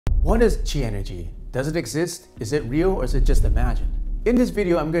What is Qi energy? Does it exist? Is it real, or is it just imagined? In this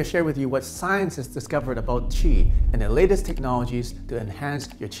video, I'm going to share with you what science has discovered about Qi and the latest technologies to enhance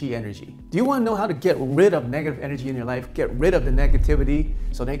your Qi energy. Do you want to know how to get rid of negative energy in your life, get rid of the negativity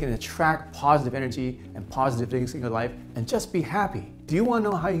so they can attract positive energy and positive things in your life and just be happy? Do you want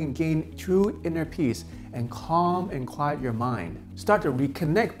to know how you can gain true inner peace and calm and quiet your mind? Start to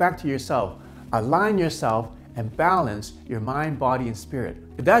reconnect back to yourself, align yourself, and balance your mind, body, and spirit.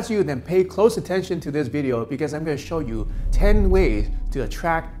 If that's you, then pay close attention to this video because I'm going to show you 10 ways to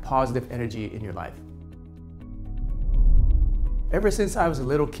attract positive energy in your life. Ever since I was a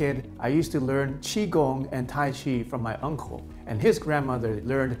little kid, I used to learn Qigong and Tai Chi from my uncle, and his grandmother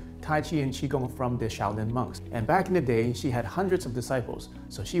learned Tai Chi and Qigong from the Shaolin monks. And back in the day, she had hundreds of disciples,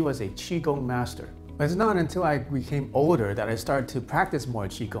 so she was a Qigong master. But it's not until I became older that I started to practice more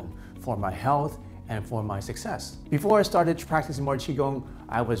Qigong for my health and for my success. Before I started practicing more Qigong,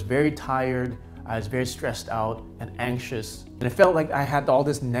 I was very tired, I was very stressed out and anxious, and it felt like I had all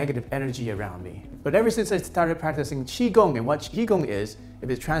this negative energy around me. But ever since I started practicing Qigong, and what Qigong is, if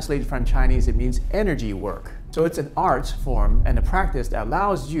it's translated from Chinese, it means energy work. So it's an art form and a practice that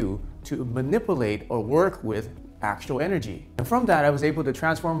allows you to manipulate or work with actual energy. And from that, I was able to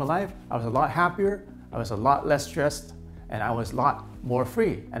transform my life. I was a lot happier, I was a lot less stressed, and I was a lot more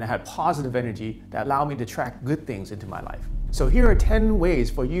free, and I had positive energy that allowed me to attract good things into my life. So here are 10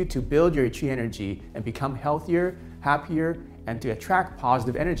 ways for you to build your Qi energy and become healthier, happier, and to attract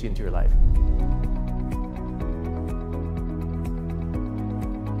positive energy into your life.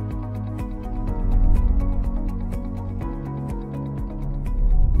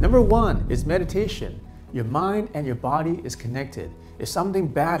 Number 1 is meditation. Your mind and your body is connected. If something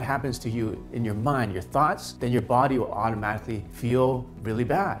bad happens to you in your mind, your thoughts, then your body will automatically feel really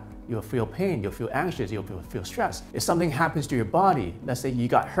bad. You'll feel pain, you'll feel anxious, you'll feel stressed. If something happens to your body, let's say you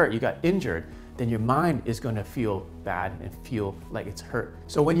got hurt, you got injured, then your mind is going to feel bad and feel like it's hurt.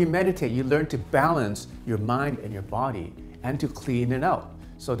 So when you meditate, you learn to balance your mind and your body and to clean it out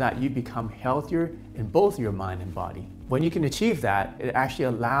so that you become healthier in both your mind and body. When you can achieve that, it actually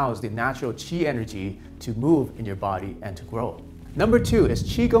allows the natural Qi energy to move in your body and to grow. Number 2 is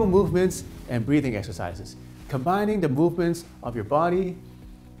Qigong movements and breathing exercises. Combining the movements of your body,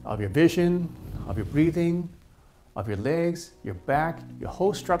 of your vision, of your breathing, of your legs, your back, your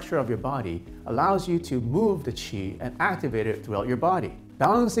whole structure of your body allows you to move the Qi and activate it throughout your body.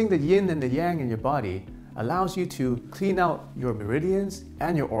 Balancing the yin and the yang in your body allows you to clean out your meridians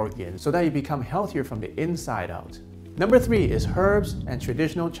and your organs so that you become healthier from the inside out. Number 3 is herbs and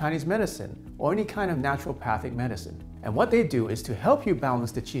traditional Chinese medicine or any kind of naturopathic medicine. And what they do is to help you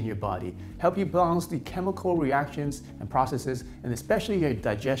balance the Qi in your body, help you balance the chemical reactions and processes, and especially your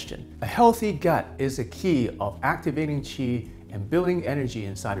digestion. A healthy gut is the key of activating Qi and building energy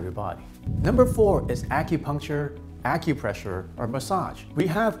inside of your body. Number 4 is acupuncture, acupressure, or massage. We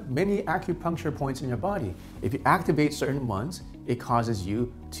have many acupuncture points in your body. If you activate certain ones, it causes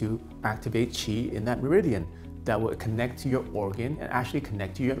you to activate Qi in that meridian that will connect to your organ and actually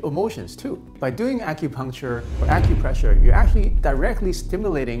connect to your emotions too. By doing acupuncture or acupressure, you're actually directly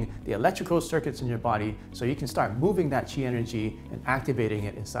stimulating the electrical circuits in your body so you can start moving that Qi energy and activating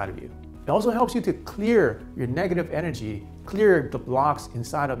it inside of you. It also helps you to clear your negative energy, clear the blocks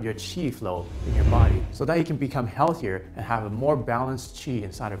inside of your Qi flow in your body so that you can become healthier and have a more balanced Qi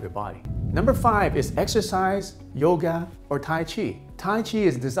inside of your body. Number 5 is exercise, yoga, or Tai Chi. Tai Chi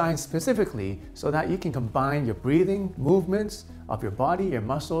is designed specifically so that you can combine your breathing, movements of your body, your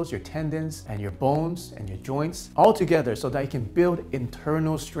muscles, your tendons, and your bones and your joints all together so that you can build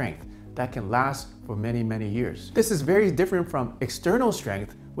internal strength that can last for many, many years. This is very different from external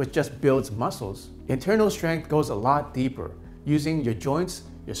strength, which just builds muscles. Internal strength goes a lot deeper, using your joints,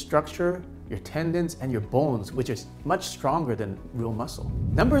 your structure, your tendons, and your bones, which is much stronger than real muscle.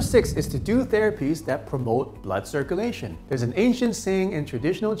 Number 6 is to do therapies that promote blood circulation. There's an ancient saying in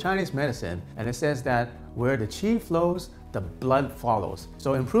traditional Chinese medicine, and it says that where the Qi flows, the blood follows.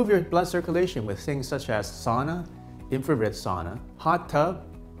 So improve your blood circulation with things such as sauna, infrared sauna, hot tub,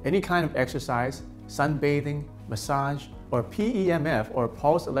 any kind of exercise, sunbathing, massage, or PEMF or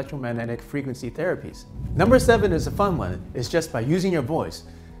pulse electromagnetic frequency therapies. Number 7 is a fun one. It's just by using your voice.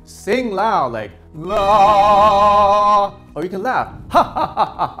 Sing loud like la, or you can laugh ha ha ha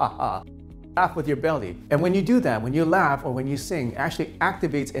ha ha ha. Laugh with your belly. And when you do that, when you laugh or when you sing, it actually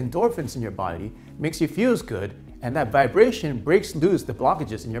activates endorphins in your body, makes you feel good, and that vibration breaks loose the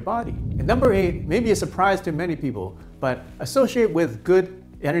blockages in your body. And number 8, maybe a surprise to many people, but associate with good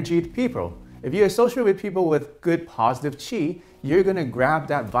energy people. If you associate with people with good positive Qi, you're going to grab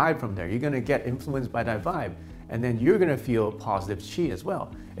that vibe from there. You're going to get influenced by that vibe. and then you're gonna feel positive qi as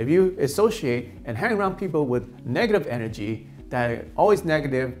well. If you associate and hang around people with negative energy, that are always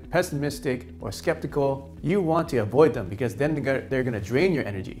negative, pessimistic, or skeptical, you want to avoid them because then they're gonna drain your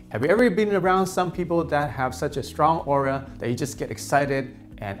energy. Have you ever been around some people that have such a strong aura that you just get excited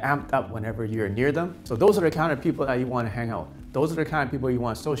and amped up whenever you're near them? So those are the kind of people that you want to hang out. Those are the kind of people you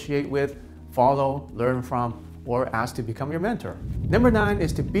want to associate with, follow, learn from, or ask to become your mentor. Number 9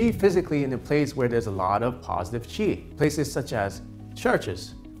 is to be physically in a place where there's a lot of positive qi. Places such as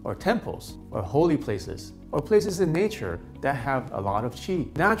churches, or temples, or holy places, or places in nature that have a lot of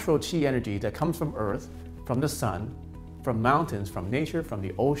qi. Natural qi energy that comes from earth, from the sun, from mountains, from nature, from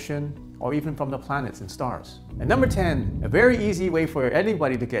the ocean, or even from the planets and stars. And number 10, a very easy way for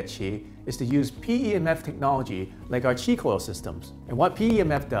anybody to get qi is to use PEMF technology like our qi coil systems. And what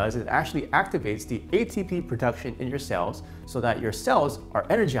PEMF does is it actually activates the ATP production in your cells so that your cells are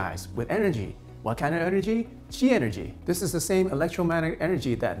energized with energy. What kind of energy? Qi energy. This is the same electromagnetic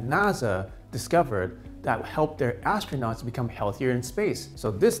energy that NASA discovered that helped their astronauts become healthier in space. So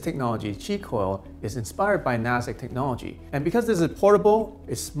this technology, Qi coil, is inspired by NASA technology. And because this is portable,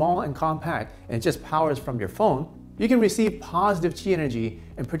 it's small and compact, and it just powers from your phone, you can receive positive Qi energy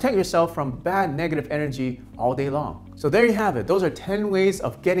and protect yourself from bad negative energy all day long. So there you have it. Those are 10 ways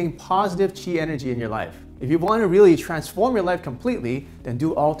of getting positive Qi energy in your life. If you want to really transform your life completely, then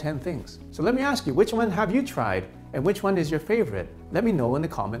do all 10 things. So let me ask you, which one have you tried and which one is your favorite? Let me know in the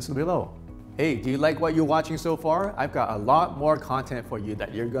comments below. Hey, do you like what you're watching so far? I've got a lot more content for you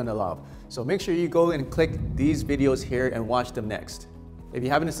that you're gonna love. So make sure you go and click these videos here and watch them next. If you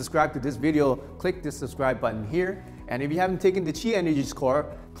haven't subscribed to this video, click the subscribe button here. And if you haven't taken the Qi Energy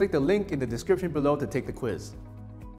score, click the link in the description below to take the quiz.